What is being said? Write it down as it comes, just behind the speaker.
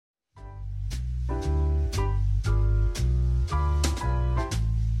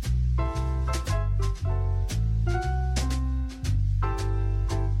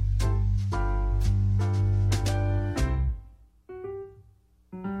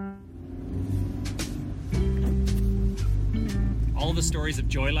all the stories of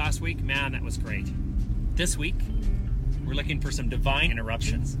joy last week, man, that was great. This week, we're looking for some divine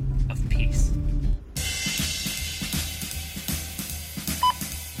interruptions of peace.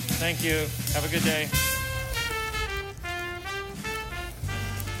 Thank you. Have a good day.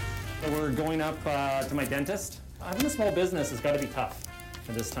 So we're going up to my dentist. Having a small business has got to be tough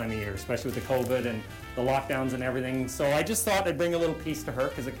at this time of year, especially with the COVID and the lockdowns and everything. So I just thought I'd bring a little peace to her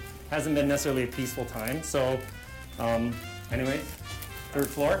because it hasn't been necessarily a peaceful time. So anyway, third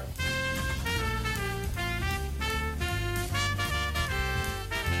floor.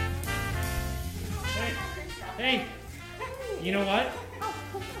 Hey, you know what?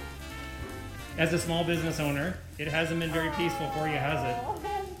 As a small business owner, it hasn't been very peaceful for you, has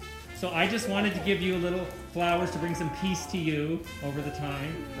it? So I just wanted to give you a little flowers to bring some peace to you over the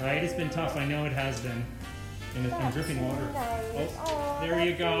time, right? It's been tough, I know it has been. And I'm dripping water. Oh, there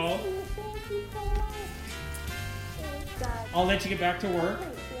you go. I'll let you get back to work,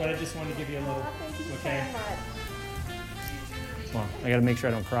 but I just wanted to give you a little, okay? Well, I gotta make sure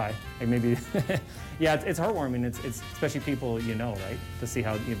I don't cry. Like maybe, yeah, it's heartwarming. It's especially people you know, right? To see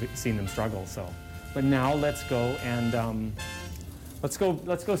how you've seen them struggle. So, but now let's go and let's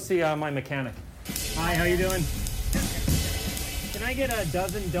go see my mechanic. Hi, how you doing? Can I get a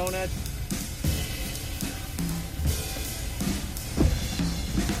dozen donuts?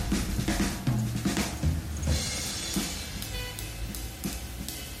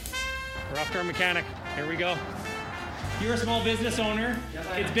 We're off to our mechanic. Here we go. You're a small business owner. Yes,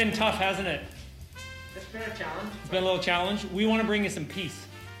 it's been tough, hasn't it? It's been a challenge. It's been a little challenge. We want to bring you some peace.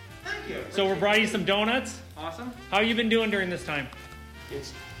 Thank you. So we're brought you some donuts. Awesome. How you been doing during this time?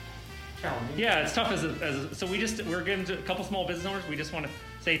 It's challenging. Yeah, it's tough so we're getting to a couple small business owners. We just want to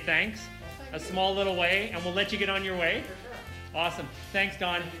say thanks. A small little way, and we'll let you get on your way. For sure. Awesome. Thanks,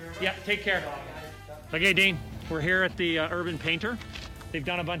 Don. Yeah, take care. Okay, Dean, we're here at the Urban Painter. They've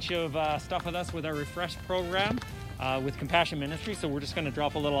done a bunch of stuff with us with our Refresh program with Compassion Ministry, so we're just going to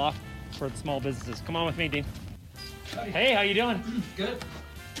drop a little off for the small businesses. Come on with me, Dean. Hey, how you doing? Good.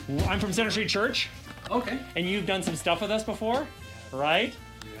 I'm from Center Street Church. Okay. And you've done some stuff with us before, right?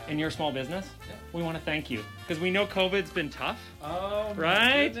 Yeah. In your small business. Yeah. We want to thank you because we know COVID's been tough. Oh,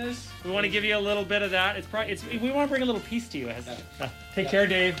 right? My goodness. We want to give you a little bit of that. We want to bring a little peace to you. Take care,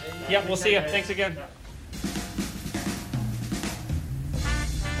 Dave. Yeah, we'll see you. Thanks again.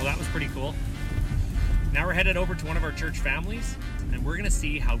 Well, that was pretty cool. Now we're headed over to one of our church families, and we're going to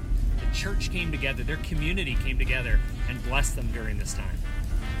see how the church came together, their community came together, and blessed them during this time.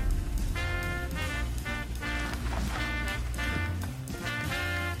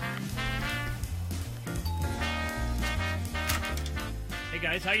 Hey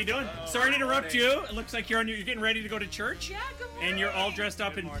guys, how you doing? Sorry to interrupt you. It looks like you're getting ready to go to church. Yeah, good morning. And you're all dressed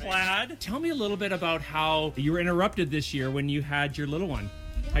up in plaid. Tell me a little bit about how you were interrupted this year when you had your little one.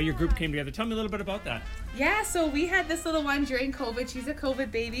 How your group came together. Tell me a little bit about that. Yeah, so we had this little one during COVID. She's a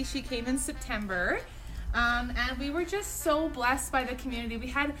COVID baby. She came in September. And we were just so blessed by the community. We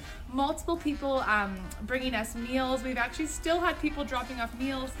had multiple people bringing us meals. We've actually still had people dropping off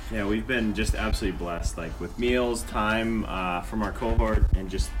meals. Yeah, we've been just absolutely blessed, like with meals, time from our cohort, and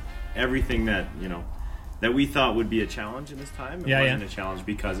just everything that, that we thought would be a challenge in this time. It wasn't a challenge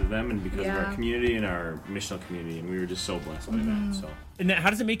because of them and because of our community and our missional community, and we were just so blessed by that. So. And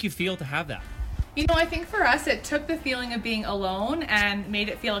how does it make you feel to have that? I think for us, it took the feeling of being alone and made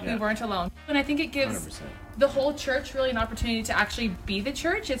it feel like we weren't alone. And I think it gives 100%. the whole church really an opportunity to actually be the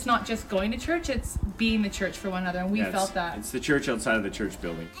church. It's not just going to church, it's being the church for one another. And we felt that. It's the church outside of the church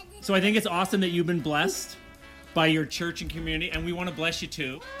building. So I think it's awesome that you've been blessed by your church and community, and we want to bless you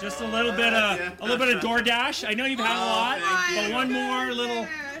too. Just a little bit of DoorDash. I know you've had a lot, but one more little.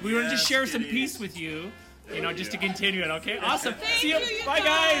 We want to just share some peace with you. Just to continue it, okay? Awesome. See you. Bye,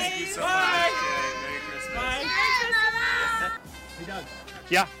 guys. Thank you so Bye. much. Merry Christmas. Bye. Hey, Doug.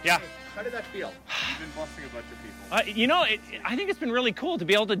 Yeah. How did that feel? You've been blessing a bunch of people. I think it's been really cool to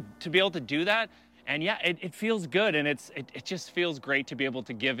be able to do that, and it feels good, and it just feels great to be able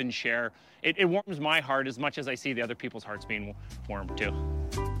to give and share. It warms my heart as much as I see the other people's hearts being warmed too.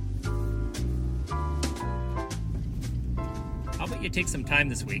 How about you take some time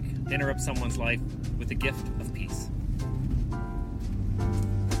this week to interrupt someone's life with the gift of peace?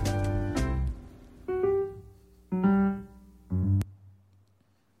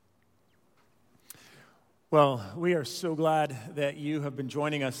 Well, we are so glad that you have been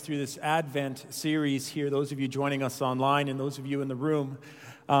joining us through this Advent series here, those of you joining us online and those of you in the room,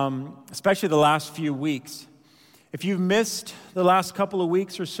 especially the last few weeks. If you've missed the last couple of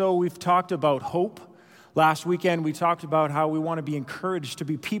weeks or so, we've talked about hope, Last weekend, we talked about how we want to be encouraged to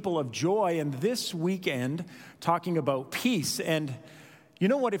be people of joy, and this weekend, talking about peace. And you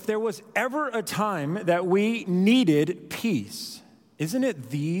know what? If there was ever a time that we needed peace, isn't it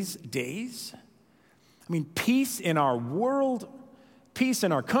these days? I mean, peace in our world, peace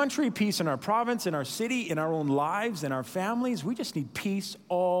in our country, peace in our province, in our city, in our own lives, in our families. We just need peace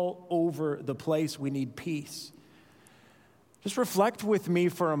all over the place. We need peace. Just reflect with me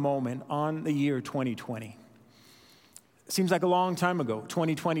for a moment on the year 2020. It seems like a long time ago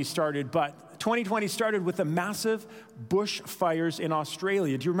 2020 started, but 2020 started with the massive bushfires in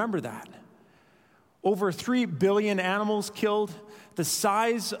Australia. Do you remember that? Over 3 billion animals killed, the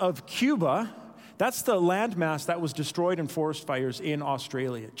size of Cuba. That's the landmass that was destroyed in forest fires in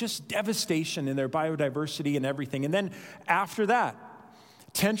Australia. Just devastation in their biodiversity and everything. And then after that,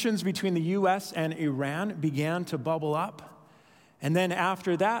 tensions between the U.S. and Iran began to bubble up. And then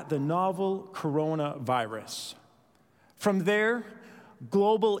after that, the novel coronavirus. From there,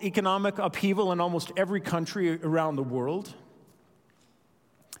 global economic upheaval in almost every country around the world.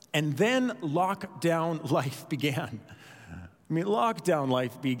 And then lockdown life began. Lockdown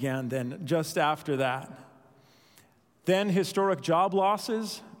life began then just after that. Then historic job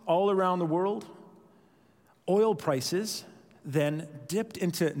losses all around the world. Oil prices then dipped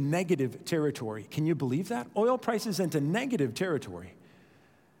into negative territory. Can you believe that? Oil prices into negative territory.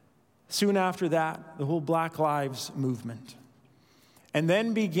 Soon after that, the whole Black Lives Movement. And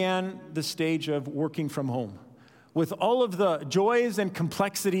then began the stage of working from home, with all of the joys and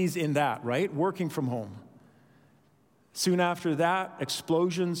complexities in that, right? Working from home. Soon after that,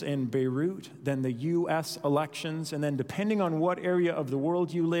 explosions in Beirut, then the U.S. elections, and then depending on what area of the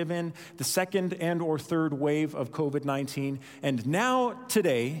world you live in, the second and or third wave of COVID-19, and now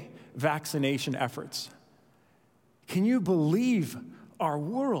today, vaccination efforts. Can you believe our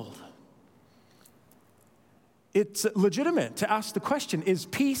world? It's legitimate to ask the question, is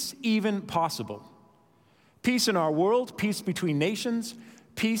peace even possible? Peace in our world, peace between nations,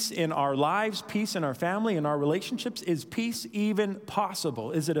 peace in our lives, peace in our family, in our relationships. Is peace even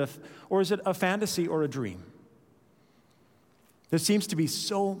possible? Is it a fantasy or a dream? There seems to be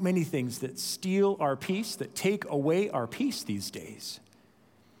so many things that steal our peace, that take away our peace these days.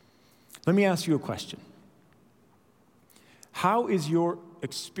 Let me ask you a question. How is your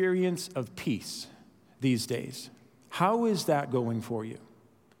experience of peace these days? How is that going for you?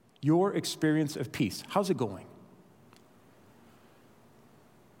 Your experience of peace, how's it going?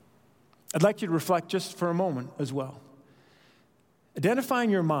 I'd like you to reflect just for a moment as well. Identify in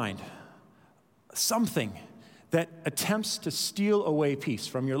your mind something that attempts to steal away peace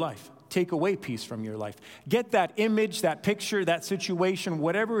from your life, take away peace from your life. Get that image, that picture, that situation,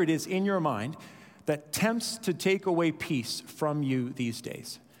 whatever it is in your mind that tempts to take away peace from you these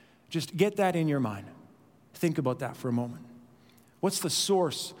days. Just get that in your mind. Think about that for a moment. What's the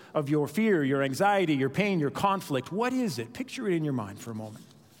source of your fear, your anxiety, your pain, your conflict? What is it? Picture it in your mind for a moment.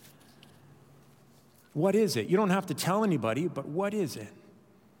 What is it? You don't have to tell anybody, but what is it?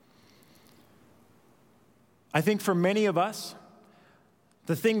 I think for many of us,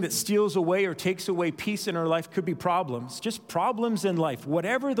 the thing that steals away or takes away peace in our life could be problems, just problems in life,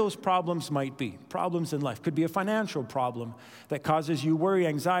 whatever those problems might be. Problems in life. Could be a financial problem that causes you worry,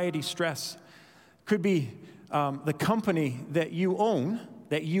 anxiety, stress. Could be the company that you own,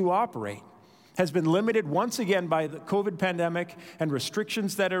 that you operate, has been limited once again by the COVID pandemic and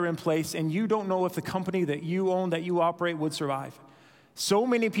restrictions that are in place, and you don't know if the company that you own, that you operate, would survive. So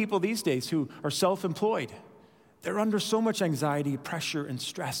many people these days who are self-employed, they're under so much anxiety, pressure, and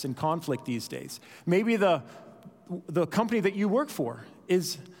stress and conflict these days. Maybe the company that you work for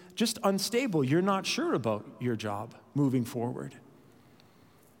is just unstable. You're not sure about your job moving forward.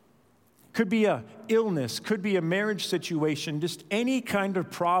 Could be an illness, could be a marriage situation, just any kind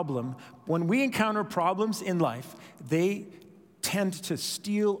of problem. When we encounter problems in life, they tend to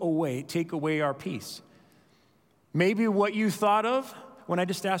steal away, take away our peace. Maybe what you thought of when I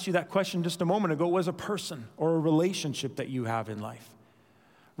just asked you that question just a moment ago was a person or a relationship that you have in life.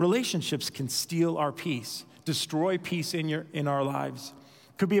 Relationships can steal our peace, destroy peace in our lives.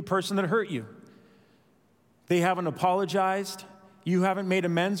 Could be a person that hurt you. They haven't apologized. You haven't made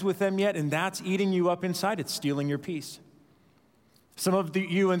amends with them yet, and that's eating you up inside. It's stealing your peace. Some of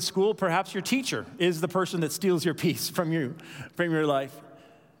you in school, perhaps your teacher is the person that steals your peace from your life.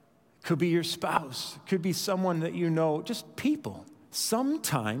 Could be your spouse. Could be someone that you know. Just people.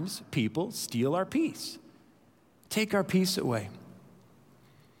 Sometimes people steal our peace, take our peace away.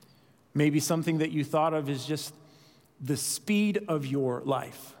 Maybe something that you thought of is just the speed of your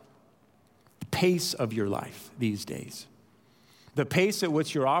life, the pace of your life these days. The pace at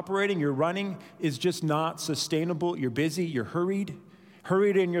which you're operating, you're running, is just not sustainable. You're busy, you're hurried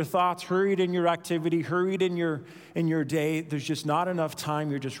in your thoughts, hurried in your activity, hurried in your day. There's just not enough time.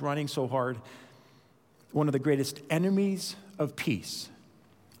 You're just running so hard. One of the greatest enemies of peace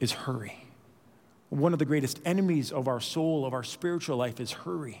is hurry. One of the greatest enemies of our soul, of our spiritual life, is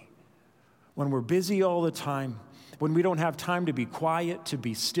hurry. When we're busy all the time, when we don't have time to be quiet, to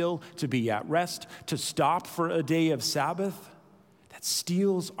be still, to be at rest, to stop for a day of Sabbath, that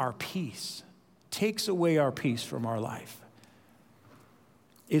steals our peace, takes away our peace from our life.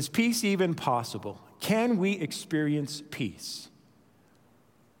 Is peace even possible? Can we experience peace?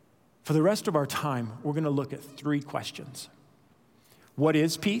 For the rest of our time, we're going to look at 3 questions. What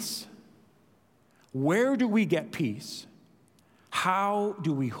is peace? Where do we get peace? How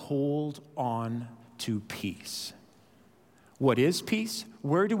do we hold on to peace? What is peace?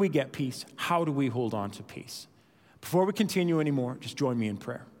 Where do we get peace? How do we hold on to peace? Before we continue anymore, just join me in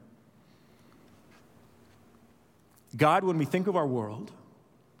prayer. God, when we think of our world,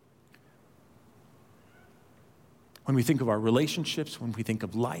 when we think of our relationships, when we think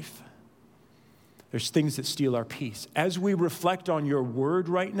of life, there's things that steal our peace. As we reflect on your word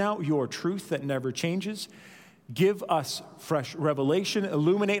right now, your truth that never changes, give us fresh revelation,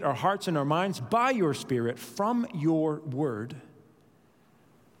 illuminate our hearts and our minds by your Spirit from your word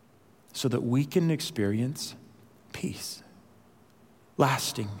so that we can experience peace,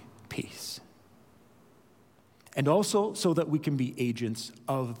 lasting peace. And also so that we can be agents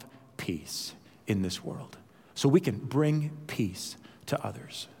of peace in this world, so we can bring peace to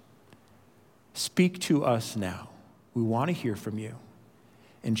others. Speak to us now. We want to hear from you.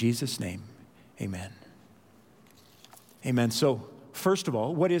 In Jesus' name, amen. Amen. So, first of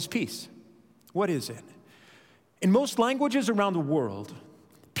all, what is peace? What is it? In most languages around the world,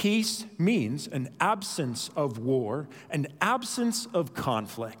 peace means an absence of war, an absence of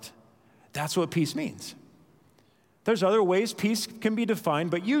conflict. That's what peace means. There's other ways peace can be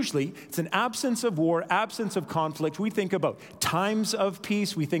defined, but usually it's an absence of war, absence of conflict. We think about times of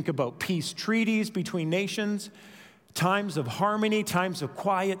peace. We think about peace treaties between nations, times of harmony, times of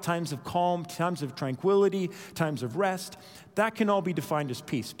quiet, times of calm, times of tranquility, times of rest. That can all be defined as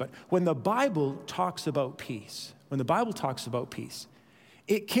peace. But when the Bible talks about peace,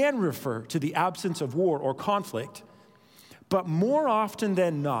 it can refer to the absence of war or conflict, but more often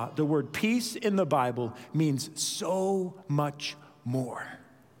than not, the word peace in the Bible means so much more.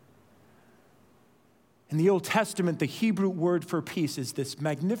 In the Old Testament, the Hebrew word for peace is this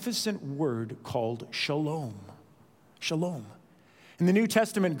magnificent word called shalom. Shalom. In the New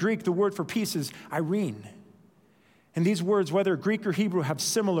Testament Greek, the word for peace is irene. And these words, whether Greek or Hebrew, have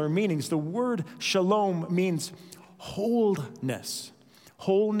similar meanings. The word shalom means wholeness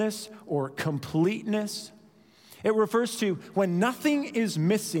or completeness. It refers to when nothing is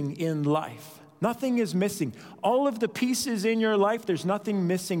missing in life. Nothing is missing. All of the pieces in your life, there's nothing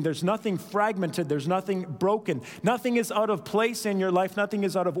missing. There's nothing fragmented. There's nothing broken. Nothing is out of place in your life. Nothing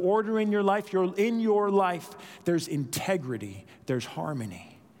is out of order in your life. In your life, there's integrity. There's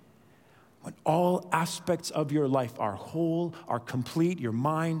harmony. When all aspects of your life are whole, are complete, your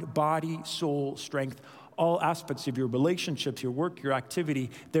mind, body, soul, strength, all aspects of your relationships, your work, your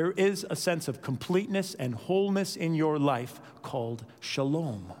activity, there is a sense of completeness and wholeness in your life called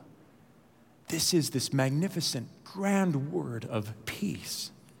shalom. This is this magnificent, grand word of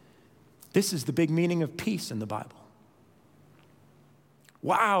peace. This is the big meaning of peace in the Bible.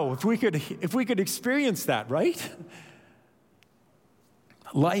 Wow, if we could experience that, right?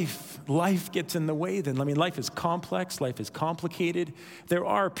 Life gets in the way then. I mean, life is complex, life is complicated. There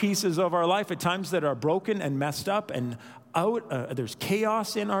are pieces of our life at times that are broken and messed up and there's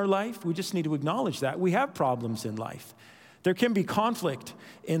chaos in our life. We just need to acknowledge that. We have problems in life. There can be conflict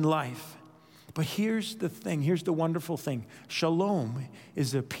in life. But here's the thing, here's the wonderful thing. Shalom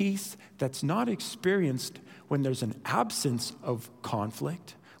is a peace that's not experienced when there's an absence of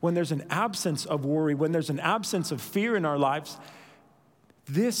conflict, when there's an absence of worry, when there's an absence of fear in our lives.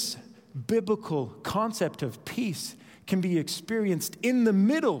 This biblical concept of peace can be experienced in the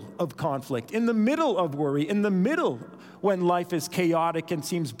middle of conflict, in the middle of worry, in the middle when life is chaotic and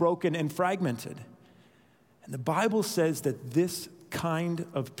seems broken and fragmented. And the Bible says that this kind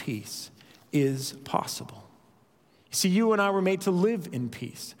of peace is possible. See, you and I were made to live in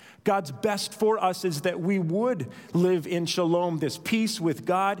peace. God's best for us is that we would live in shalom, this peace with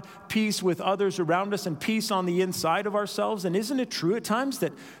God, peace with others around us, and peace on the inside of ourselves. And isn't it true at times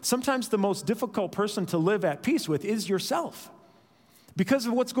that sometimes the most difficult person to live at peace with is yourself? Because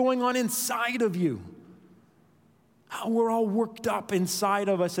of what's going on inside of you. we're all worked up inside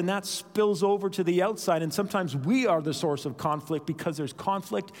of us, and that spills over to the outside. And sometimes we are the source of conflict because there's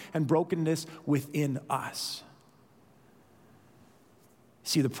conflict and brokenness within us.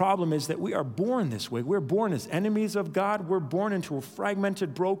 See, the problem is that we are born this way. We're born as enemies of God. We're born into a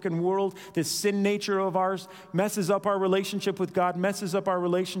fragmented, broken world. This sin nature of ours messes up our relationship with God, messes up our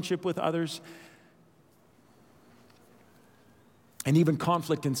relationship with others. And even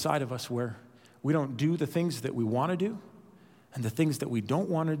conflict inside of us where we don't do the things that we want to do, and the things that we don't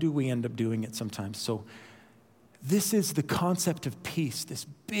want to do, we end up doing it sometimes. So this is the concept of peace, this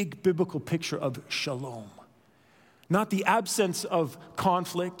big biblical picture of shalom. Not the absence of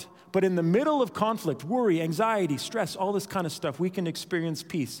conflict, but in the middle of conflict, worry, anxiety, stress, all this kind of stuff, we can experience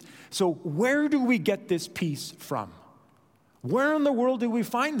peace. So where do we get this peace from? Where in the world do we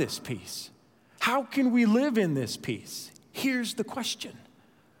find this peace? How can we live in this peace? Here's the question.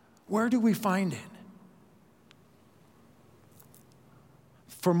 Where do we find it?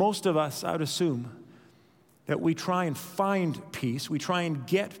 For most of us, I would assume that we try and find peace. We try and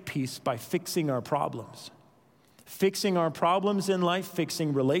get peace by fixing our problems. Fixing our problems in life,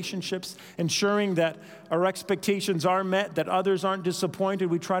 fixing relationships, ensuring that our expectations are met, that others aren't disappointed.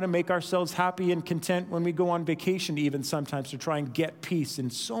 We try to make ourselves happy and content when we go on vacation even sometimes to try and get peace in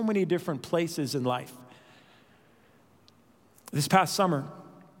so many different places in life. This past summer,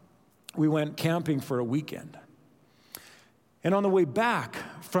 we went camping for a weekend. And on the way back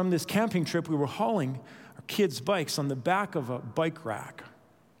from this camping trip, we were hauling our kids' bikes on the back of a bike rack.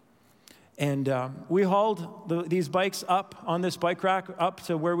 And we hauled these bikes up on this bike rack up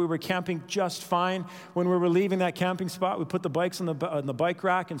to where we were camping just fine. When we were leaving that camping spot, we put the bikes on the bike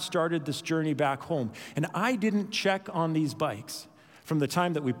rack and started this journey back home. And I didn't check on these bikes from the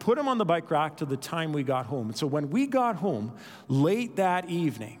time that we put them on the bike rack to the time we got home. And so when we got home late that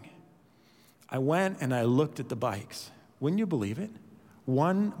evening, I went and I looked at the bikes. Wouldn't you believe it?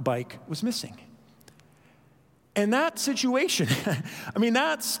 One bike was missing. And that situation,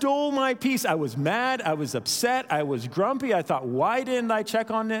 that stole my peace. I was mad, I was upset, I was grumpy. I thought, why didn't I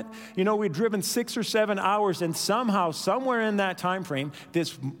check on it? We'd driven 6 or 7 hours, and somehow, somewhere in that time frame,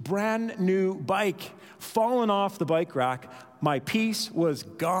 this brand new bike fallen off the bike rack. My peace was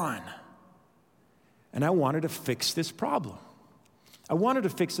gone. And I wanted to fix this problem.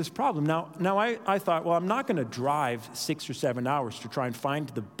 Now I thought, well, I'm not going to drive 6 or 7 hours to try and find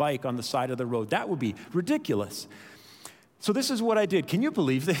the bike on the side of the road. That would be ridiculous. So this is what I did. Can you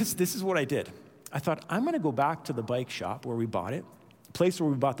believe this? This is what I did. I thought, I'm going to go back to the bike shop where we bought it, the place where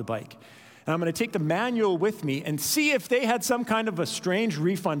we bought the bike. And I'm going to take the manual with me and see if they had some kind of a strange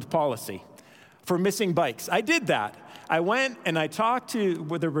refund policy for missing bikes. I did that. I went and I talked to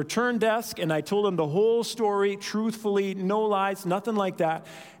the return desk and I told them the whole story, truthfully, no lies, nothing like that.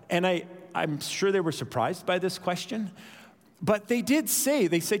 And I'm sure they were surprised by this question. But they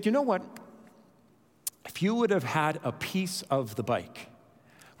said, you know what? If you would have had a piece of the bike,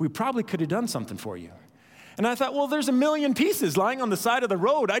 we probably could have done something for you. And I thought, well, there's a million pieces lying on the side of the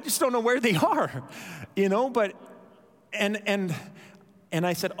road. I just don't know where they are, but, and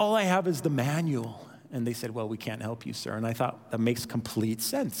I said, all I have is the manual. And they said, well, we can't help you, sir. And I thought, that makes complete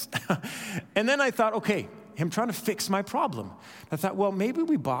sense. And then I thought, okay, him trying to fix my problem. I thought, well, maybe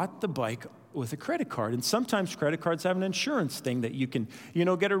we bought the bike with a credit card. And sometimes credit cards have an insurance thing that you can,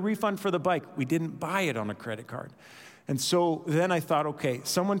 get a refund for the bike. We didn't buy it on a credit card. And so then I thought, okay,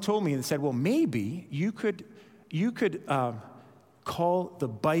 someone told me and said, well, maybe you could call the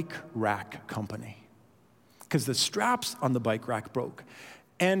bike rack company because the straps on the bike rack broke.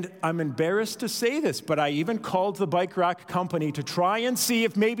 And I'm embarrassed to say this, but I even called the bike rack company to try and see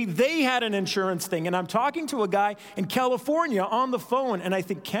if maybe they had an insurance thing. And I'm talking to a guy in California on the phone, and I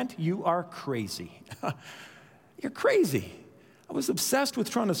think, Kent, you are crazy. You're crazy. I was obsessed with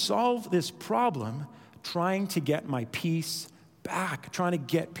trying to solve this problem, trying to get my peace back, trying to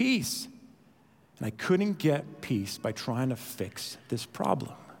get peace. And I couldn't get peace by trying to fix this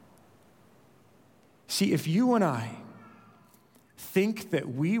problem. See, if you and I think that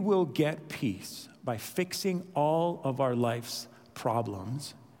we will get peace by fixing all of our life's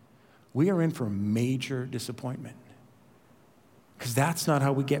problems, we are in for major disappointment. Because that's not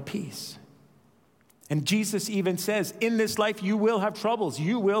how we get peace. And Jesus even says, in this life you will have troubles,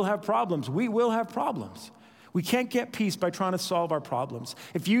 you will have problems, we will have problems. We can't get peace by trying to solve our problems.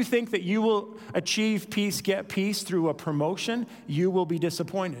 If you think that you will achieve peace, get peace through a promotion, you will be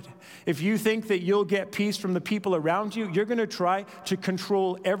disappointed. If you think that you'll get peace from the people around you, you're going to try to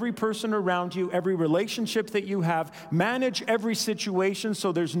control every person around you, every relationship that you have, manage every situation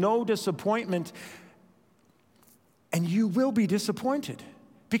so there's no disappointment, and you will be disappointed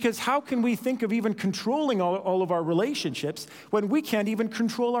Because how can we think of even controlling all of our relationships when we can't even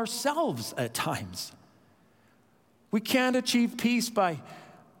control ourselves at times? We can't achieve peace by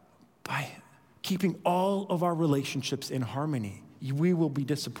keeping all of our relationships in harmony. We will be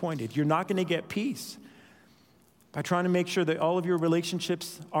disappointed. You're not going to get peace by trying to make sure that all of your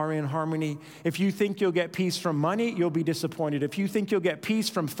relationships are in harmony. If you think you'll get peace from money, you'll be disappointed. If you think you'll get peace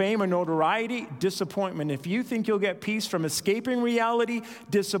from fame or notoriety, disappointment. If you think you'll get peace from escaping reality,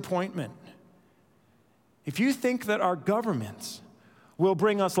 disappointment. If you think that our governments will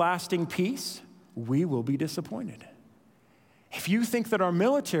bring us lasting peace, we will be disappointed. If you think that our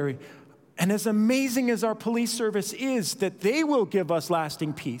military, and as amazing as our police service is, that they will give us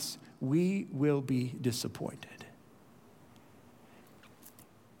lasting peace, we will be disappointed.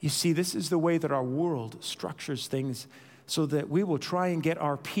 You see, this is the way that our world structures things so that we will try and get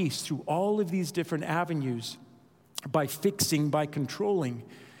our peace through all of these different avenues by fixing, by controlling.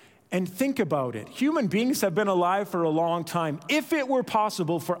 And think about it. Human beings have been alive for a long time. If it were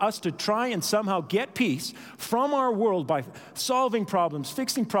possible for us to try and somehow get peace from our world by solving problems,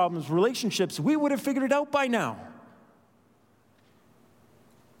 fixing problems, relationships, we would have figured it out by now.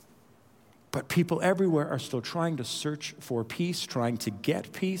 But people everywhere are still trying to search for peace, trying to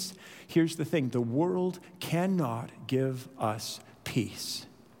get peace. Here's the thing, the world cannot give us peace.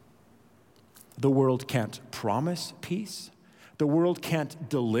 The world can't promise peace. The world can't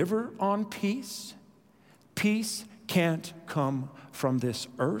deliver on peace. Peace can't come from this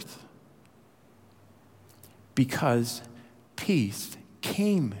earth because peace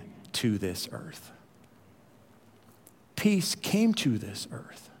came to this earth. Peace came to this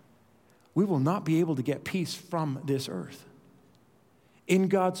earth. We will not be able to get peace from this earth. In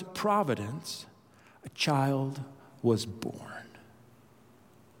God's providence, a child was born.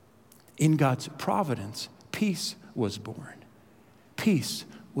 In God's providence, peace was born. Peace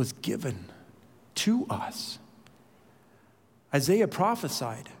was given to us. Isaiah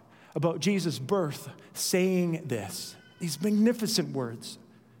prophesied about Jesus' birth, saying these magnificent words.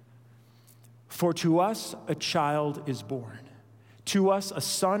 For to us a child is born. To us a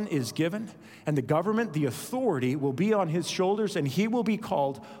son is given, and the government, the authority, will be on his shoulders, and he will be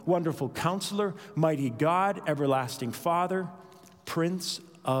called Wonderful Counselor, Mighty God, Everlasting Father, Prince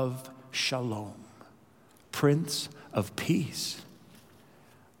of Shalom, Prince of Peace.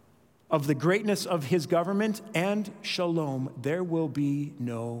 Of the greatness of his government and shalom, there will be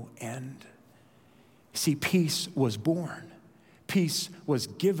no end. See, peace was born. Peace was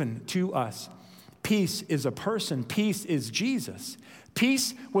given to us. Peace is a person. Peace is Jesus.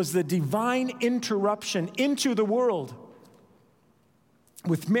 Peace was the divine interruption into the world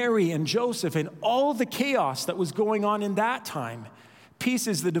with Mary and Joseph and all the chaos that was going on in that time. Peace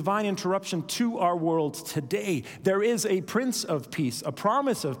is the divine interruption to our world today. There is a Prince of Peace, a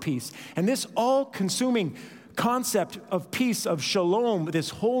promise of peace, and this all-consuming concept of peace, of shalom, this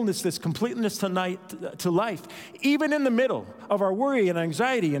wholeness, this completeness to life, even in the middle of our worry and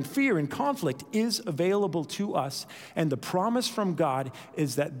anxiety and fear and conflict, is available to us. And the promise from God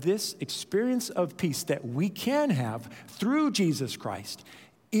is that this experience of peace that we can have through Jesus Christ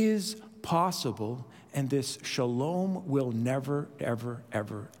is possible, and this shalom will never, ever,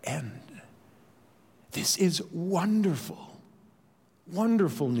 ever end. This is wonderful,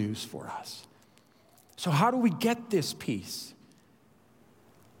 wonderful news for us. So how do we get this peace?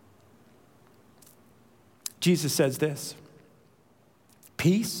 Jesus says this,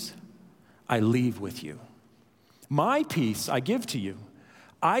 peace I leave with you. My peace I give to you.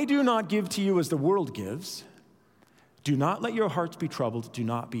 I do not give to you as the world gives. Do not let your hearts be troubled. Do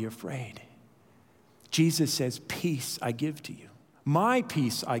not be afraid. Jesus says, peace I give to you. My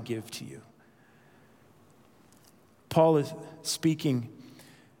peace I give to you. Paul is speaking,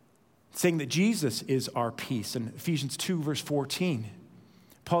 saying that Jesus is our peace. In Ephesians 2, verse 14,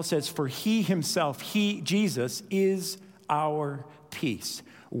 Paul says, for he himself, he, Jesus, is our peace.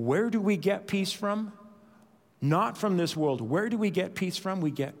 Where do we get peace from? Not from this world. Where do we get peace from?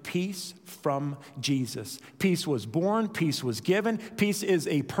 We get peace from Jesus. Peace was born. Peace was given. Peace is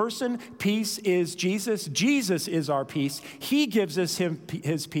a person. Peace is Jesus. Jesus is our peace. He gives us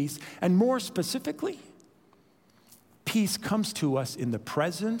his peace. And more specifically, peace comes to us in the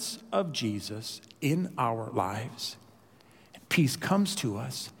presence of Jesus in our lives. And peace comes to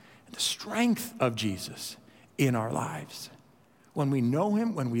us in the strength of Jesus in our lives. When we know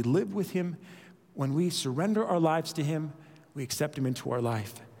him, when we live with him, when we surrender our lives to him, we accept him into our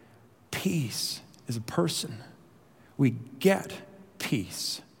life. Peace is a person. We get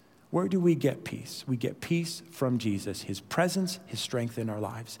peace Where do we get peace? We get peace from Jesus, his presence, his strength in our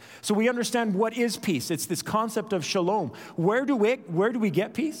lives. So we understand what is peace. It's this concept of shalom. Where do we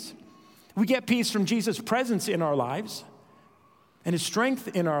get peace? We get peace from Jesus' presence in our lives and his strength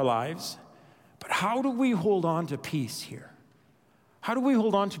in our lives. But how do we hold on to peace here? How do we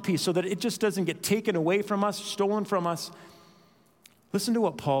hold on to peace so that it just doesn't get taken away from us, stolen from us? Listen to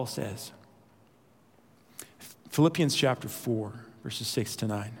what Paul says. Philippians chapter 4, verses 6 to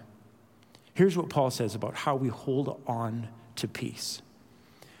 9. Here's what Paul says about how we hold on to peace.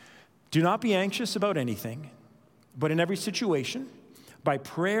 Do not be anxious about anything, but in every situation, by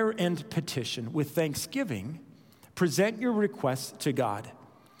prayer and petition, with thanksgiving, present your requests to God.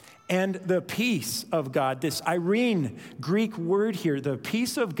 And the peace of God, this Irene Greek word here, the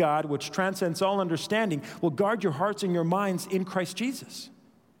peace of God, which transcends all understanding, will guard your hearts and your minds in Christ Jesus.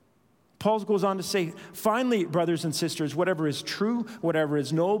 Paul goes on to say, finally, brothers and sisters, whatever is true, whatever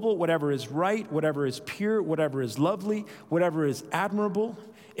is noble, whatever is right, whatever is pure, whatever is lovely, whatever is admirable,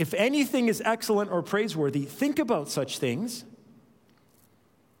 if anything is excellent or praiseworthy, think about such things.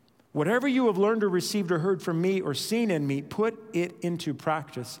 Whatever you have learned or received or heard from me or seen in me, put it into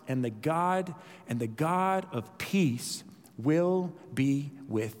practice, and the God of peace will be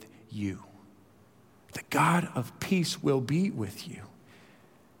with you. The God of peace will be with you.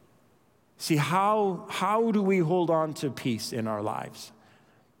 See, how do we hold on to peace in our lives?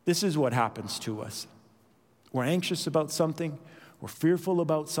 This is what happens to us. We're anxious about something, we're fearful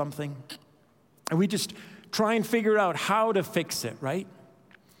about something, and we just try and figure out how to fix it, right?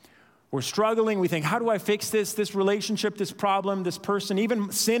 We're struggling, we think, how do I fix this relationship, this problem, this person,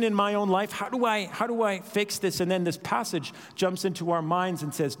 even sin in my own life? How do I fix this? And then this passage jumps into our minds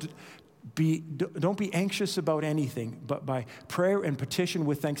and says, don't be anxious about anything, but by prayer and petition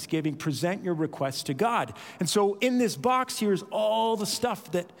with thanksgiving, present your requests to God. And so in this box here is all the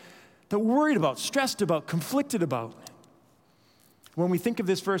stuff that we're worried about, stressed about, conflicted about. When we think of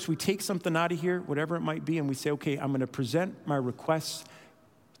this verse, we take something out of here, whatever it might be, and we say, okay, I'm going to present my requests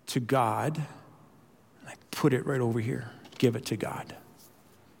to God. And I put it right over here. Give it to God.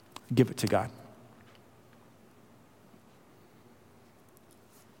 Give it to God.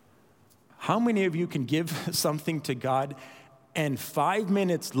 How many of you can give something to God and 5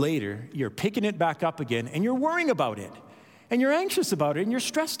 minutes later, you're picking it back up again and you're worrying about it and you're anxious about it and you're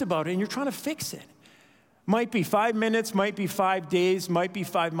stressed about it and you're trying to fix it? Might be 5 minutes, might be 5 days, might be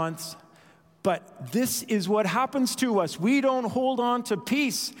 5 months, but this is what happens to us. We don't hold on to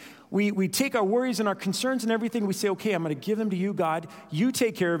peace. We take our worries and our concerns and everything. We say, okay, I'm going to give them to you, God. You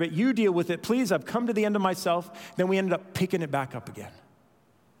take care of it. You deal with it. Please, I've come to the end of myself. Then we ended up picking it back up again.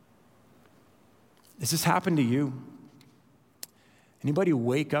 Does this happen to you? Anybody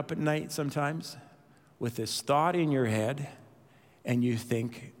wake up at night sometimes with this thought in your head and you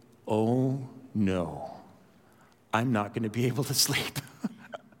think, oh no, I'm not going to be able to sleep?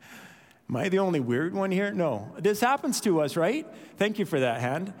 Am I the only weird one here? No. This happens to us, right? Thank you for that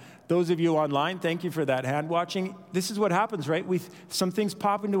hand. Those of you online, thank you for that hand watching. This is what happens, right? Some things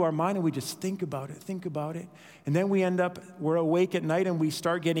pop into our mind and we just think about it. And then we're awake at night and we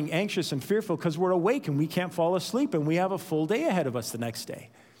start getting anxious and fearful because we're awake and we can't fall asleep and we have a full day ahead of us the next day.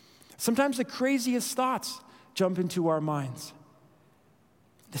 Sometimes the craziest thoughts jump into our minds.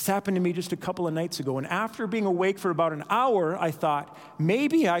 This happened to me just a couple of nights ago, and after being awake for about an hour, I thought,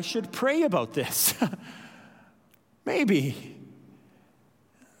 maybe I should pray about this. Maybe.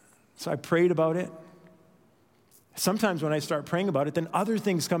 So I prayed about it. Sometimes when I start praying about it, then other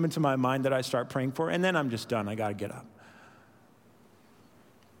things come into my mind that I start praying for, and then I'm just done. I got to get up.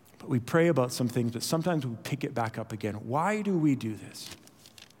 But we pray about some things, but sometimes we pick it back up again. Why do we do this?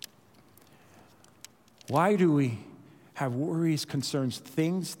 Why do we have worries, concerns,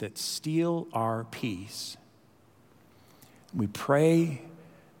 things that steal our peace? We pray,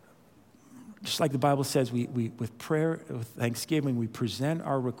 just like the Bible says, we with prayer, with thanksgiving, we present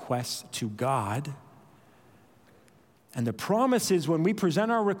our requests to God. And the promise is when we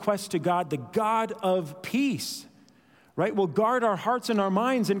present our requests to God, the God of peace, right, will guard our hearts and our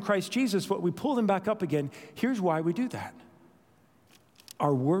minds in Christ Jesus. But we pull them back up again. Here's why we do that.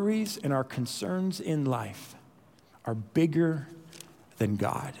 Our worries and our concerns in life are bigger than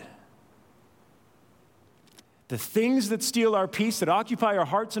God. The things that steal our peace, that occupy our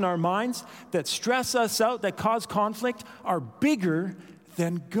hearts and our minds, that stress us out, that cause conflict, are bigger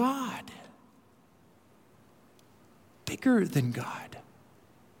than God. Bigger than God.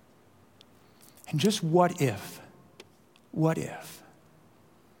 And just what if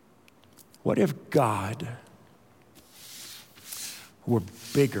God were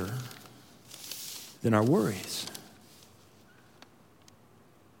bigger than our worries?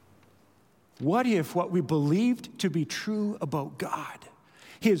 What if what we believed to be true about God,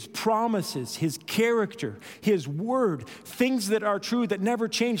 His promises, His character, His word, things that are true, that never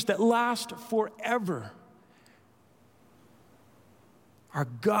change, that last forever, our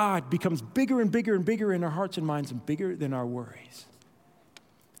God becomes bigger and bigger and bigger in our hearts and minds and bigger than our worries?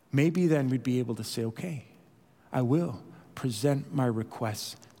 Maybe then we'd be able to say, okay, I will present my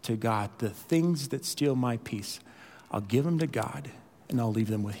requests to God. The things that steal my peace, I'll give them to God and I'll leave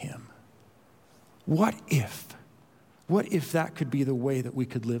them with Him. What if that could be the way that we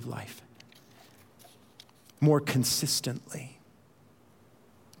could live life more consistently?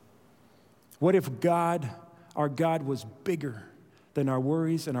 What if our God was bigger than our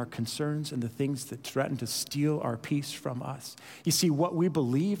worries and our concerns and the things that threaten to steal our peace from us? You see, what we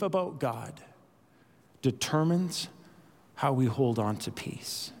believe about God determines how we hold on to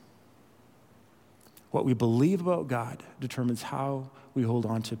peace. What we believe about God determines how we hold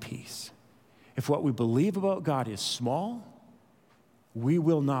on to peace. If what we believe about God is small, we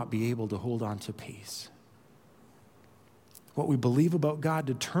will not be able to hold on to peace. What we believe about God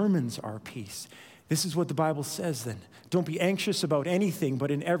determines our peace. This is what the Bible says then. Don't be anxious about anything,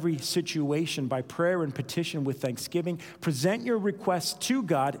 but in every situation, by prayer and petition with thanksgiving, present your requests to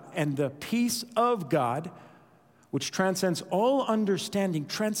God, and the peace of God, which transcends all understanding,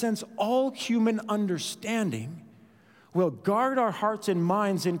 transcends all human understanding, will guard our hearts and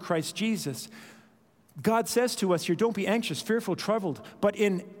minds in Christ Jesus. God says to us here, don't be anxious, fearful, troubled, but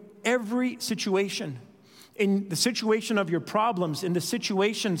in every situation, in the situation of your problems, in the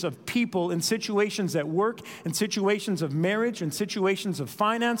situations of people, in situations at work, in situations of marriage, in situations of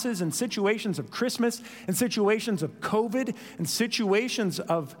finances, in situations of Christmas, in situations of COVID, in situations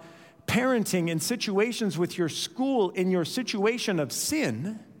of parenting, in situations with your school, in your situation of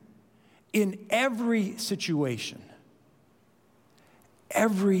sin, in every situation.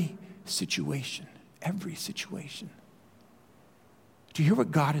 Every situation. Every situation. Do you hear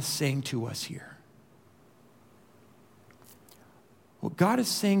what God is saying to us here? What God is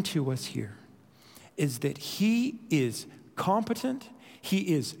saying to us here is that He is competent,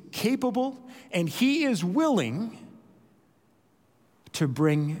 He is capable, and He is willing to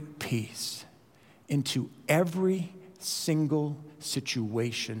bring peace into every single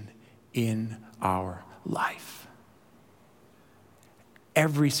situation in our life.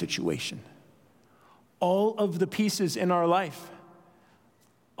 Every situation. All of the pieces in our life.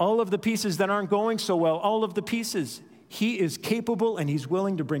 All of the pieces that aren't going so well. All of the pieces. He is capable and He's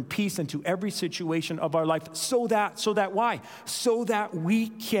willing to bring peace into every situation of our life. So that why? So that we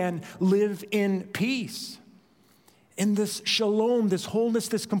can live in peace. In this shalom, this wholeness,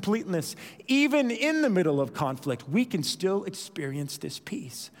 this completeness. Even in the middle of conflict, we can still experience this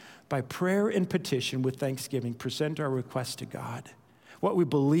peace. By prayer and petition with thanksgiving, present our requests to God. What we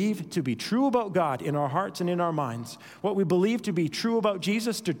believe to be true about God in our hearts and in our minds, what we believe to be true about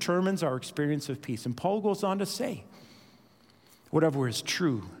Jesus determines our experience of peace. And Paul goes on to say, whatever is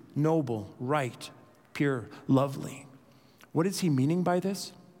true, noble, right, pure, lovely. What is he meaning by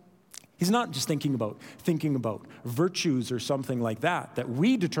this? He's not just thinking about virtues or something like that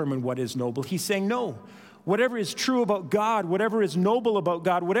we determine what is noble. He's saying, no, whatever is true about God, whatever is noble about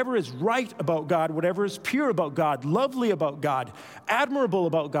God, whatever is right about God, whatever is pure about God, lovely about God, admirable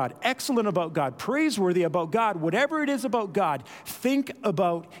about God, excellent about God, praiseworthy about God, whatever it is about God, think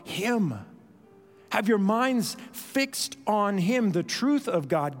about Him. Have your minds fixed on Him, the truth of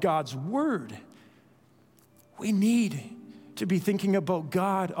God, God's Word. We need to be thinking about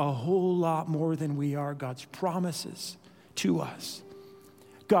God a whole lot more than we are God's promises to us.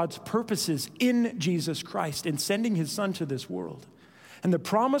 God's purposes in Jesus Christ in sending His Son to this world. And the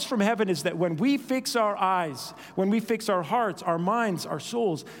promise from heaven is that when we fix our eyes, when we fix our hearts, our minds, our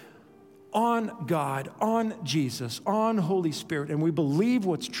souls on God, on Jesus, on Holy Spirit, and we believe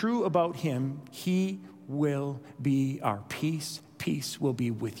what's true about Him, He will be our peace. Peace will be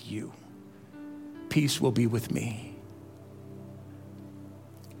with you. Peace will be with me.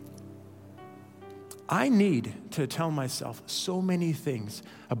 I need to tell myself so many things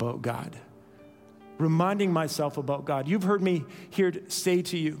about God, reminding myself about God. You've heard me here say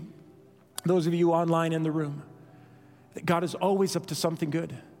to you, those of you online in the room, that God is always up to something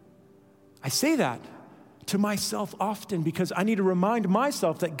good. I say that to myself often because I need to remind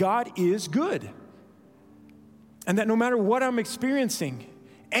myself that God is good. And that no matter what I'm experiencing,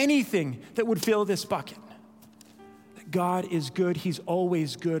 anything that would fill this bucket, that God is good. He's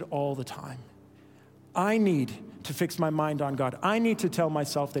always good all the time. I need to fix my mind on God. I need to tell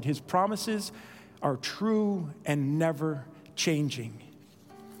myself that His promises are true and never changing.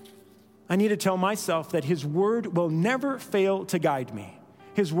 I need to tell myself that His word will never fail to guide me.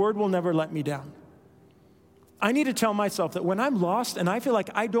 His word will never let me down. I need to tell myself that when I'm lost and I feel like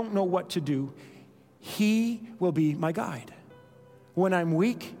I don't know what to do, He will be my guide. When I'm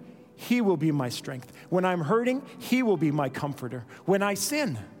weak, He will be my strength. When I'm hurting, He will be my comforter. When I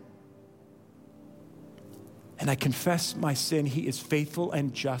sin and I confess my sin, He is faithful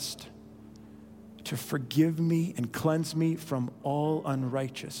and just to forgive me and cleanse me from all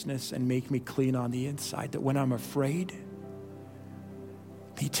unrighteousness and make me clean on the inside. That when I'm afraid,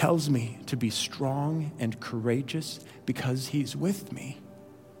 He tells me to be strong and courageous because He's with me.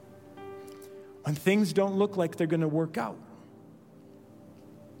 When things don't look like they're going to work out,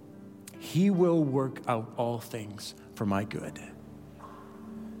 He will work out all things for my good.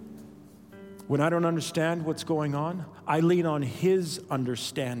 When I don't understand what's going on, I lean on His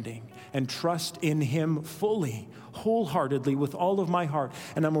understanding and trust in Him fully, wholeheartedly, with all of my heart.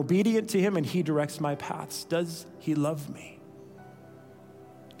 And I'm obedient to Him and He directs my paths. Does He love me?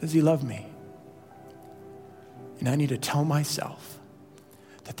 Does He love me? And I need to tell myself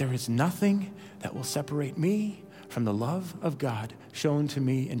that there is nothing that will separate me from the love of God shown to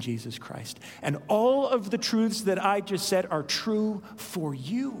me in Jesus Christ. And all of the truths that I just said are true for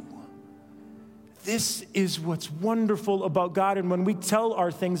you. This is what's wonderful about God. And when we tell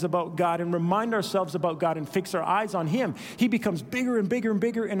our things about God and remind ourselves about God and fix our eyes on Him, He becomes bigger and bigger and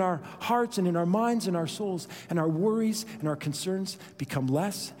bigger in our hearts and in our minds and our souls, and our worries and our concerns become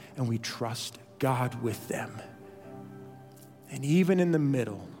less, and we trust God with them. And even in the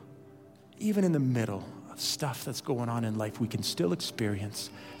middle of stuff that's going on in life, we can still experience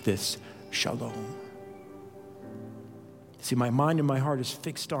this shalom. See, my mind and my heart is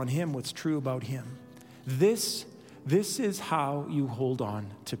fixed on Him, what's true about Him. This is how you hold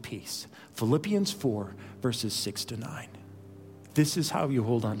on to peace. Philippians 4, verses 6-9. This is how you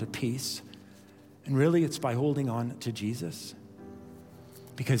hold on to peace. And really, it's by holding on to Jesus.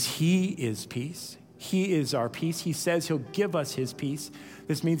 Because He is peace. He is our peace. He says He'll give us His peace.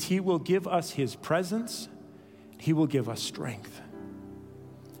 This means He will give us His presence. He will give us strength.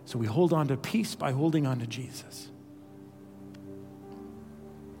 So we hold on to peace by holding on to Jesus.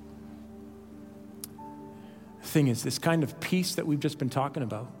 The thing is, this kind of peace that we've just been talking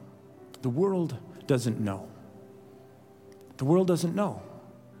about, the world doesn't know. The world doesn't know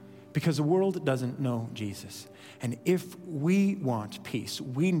because the world doesn't know Jesus. And if we want peace,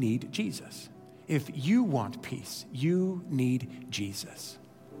 we need Jesus. If you want peace, you need Jesus.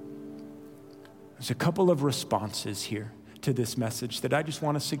 There's a couple of responses here to this message that I just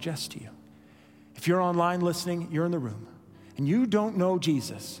want to suggest to you. If you're online listening, you're in the room, and you don't know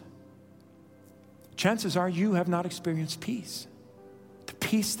Jesus, chances are you have not experienced peace. The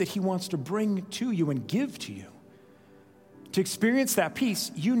peace that He wants to bring to you and give to you. To experience that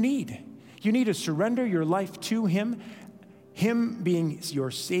peace, you need to surrender your life to Him, Him being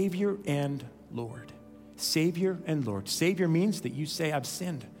your Savior and Lord. Savior and Lord. Savior means that you say, I've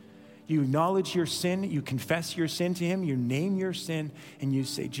sinned. You acknowledge your sin, you confess your sin to Him, you name your sin, and you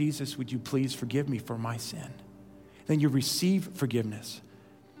say, Jesus, would you please forgive me for my sin? Then you receive forgiveness,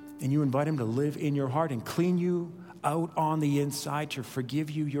 and you invite Him to live in your heart and clean you out on the inside, to forgive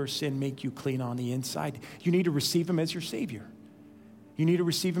you your sin, make you clean on the inside. You need to receive Him as your Savior. You need to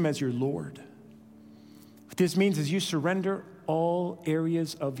receive Him as your Lord. What this means is you surrender all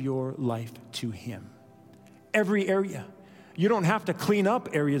areas of your life to Him. Every area. You don't have to clean up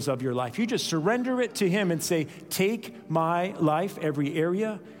areas of your life. You just surrender it to Him and say, take my life, every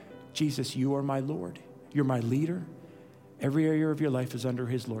area. Jesus, you are my Lord. You're my leader. Every area of your life is under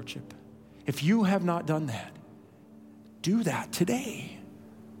His lordship. If you have not done that, do that today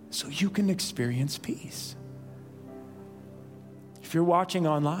so you can experience peace. If you're watching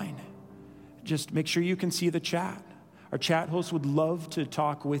online, just make sure you can see the chat. Our chat host would love to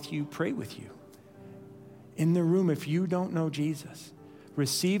talk with you, pray with you. In the room, if you don't know Jesus,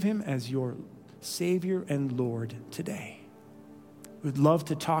 receive Him as your Savior and Lord today. We'd love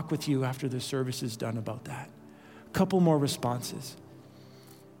to talk with you after the service is done about that. A couple more responses.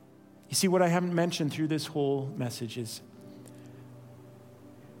 You see, what I haven't mentioned through this whole message is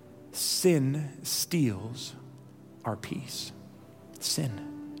sin steals our peace.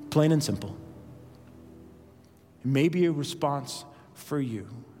 Sin, plain and simple. Maybe a response for you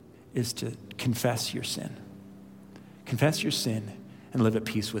is to confess your sin. Confess your sin and live at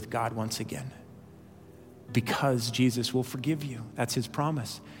peace with God once again. Because Jesus will forgive you. That's His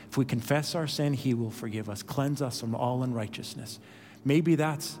promise. If we confess our sin, He will forgive us, cleanse us from all unrighteousness. Maybe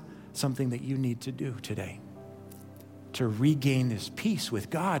that's something that you need to do today to regain this peace with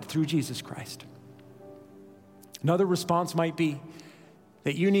God through Jesus Christ. Another response might be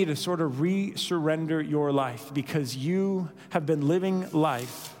that you need to sort of re-surrender your life because you have been living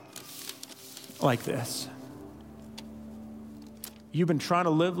life like this. You've been trying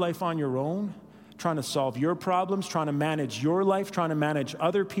to live life on your own, trying to solve your problems, trying to manage your life, trying to manage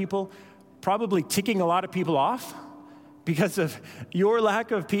other people, probably ticking a lot of people off because of your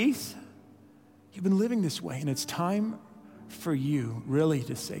lack of peace. You've been living this way, and it's time for you really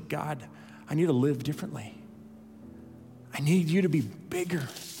to say, God, I need to live differently. I need you to be bigger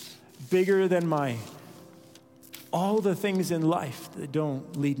than all the things in life that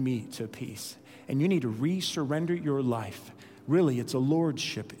don't lead me to peace. And you need to re-surrender your life. Really, it's a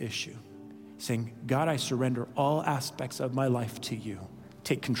lordship issue. Saying, God, I surrender all aspects of my life to you.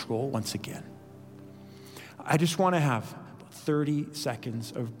 Take control once again. I just want to have 30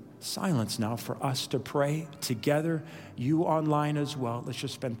 seconds of silence now for us to pray together, you online as well. Let's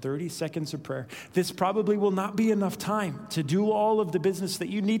just spend 30 seconds of prayer. This probably will not be enough time to do all of the business that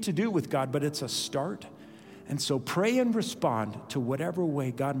you need to do with God, but it's a start. And so pray and respond to whatever way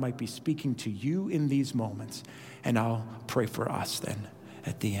God might be speaking to you in these moments. And I'll pray for us then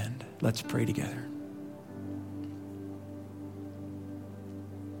at the end. Let's pray together.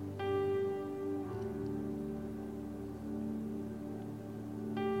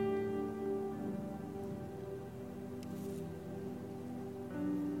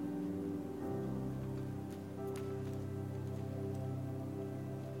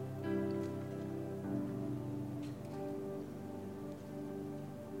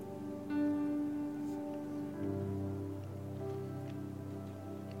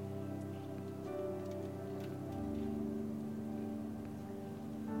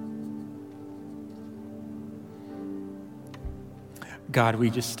 God, we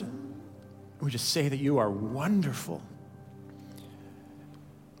just say that you are wonderful.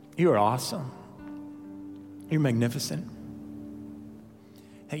 You are awesome. You're magnificent.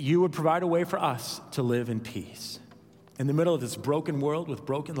 That you would provide a way for us to live in peace. In the middle of this broken world with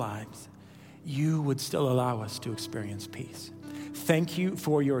broken lives, you would still allow us to experience peace. Thank you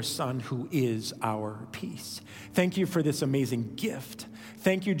for your Son who is our peace. Thank you for this amazing gift.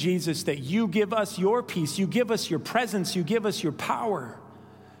 Thank you, Jesus, that you give us your peace. You give us your presence. You give us your power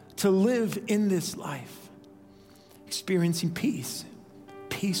to live in this life, experiencing peace.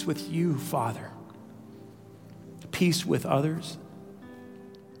 Peace with you, Father. Peace with others.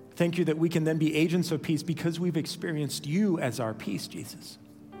 Thank you that we can then be agents of peace because we've experienced you as our peace, Jesus.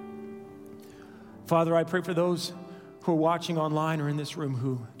 Father, I pray for those who are watching online or in this room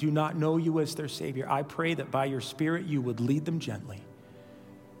who do not know you as their Savior. I pray that by your Spirit you would lead them gently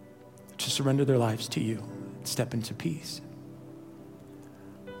to surrender their lives to you and step into peace.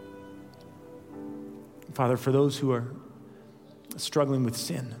 Father, for those who are struggling with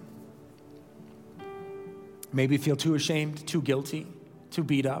sin, maybe feel too ashamed, too guilty, too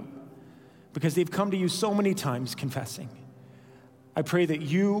beat up, because they've come to you so many times confessing, I pray that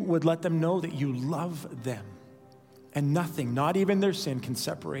you would let them know that you love them and nothing, not even their sin, can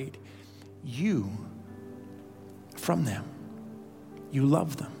separate you from them. You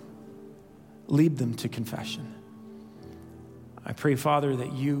love them. Lead them to confession. I pray, Father,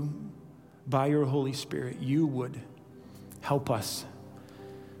 that you, by your Holy Spirit, you would help us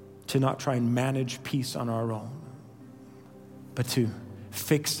to not try and manage peace on our own, but to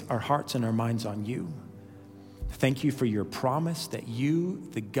fix our hearts and our minds on you. Thank you for your promise that you,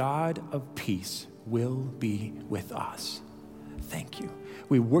 the God of peace, will be with us. Thank you.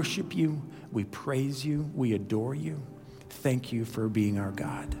 We worship you. We praise you. We adore you. Thank you for being our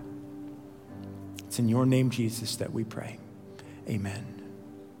God. It's in your name, Jesus, that we pray. Amen.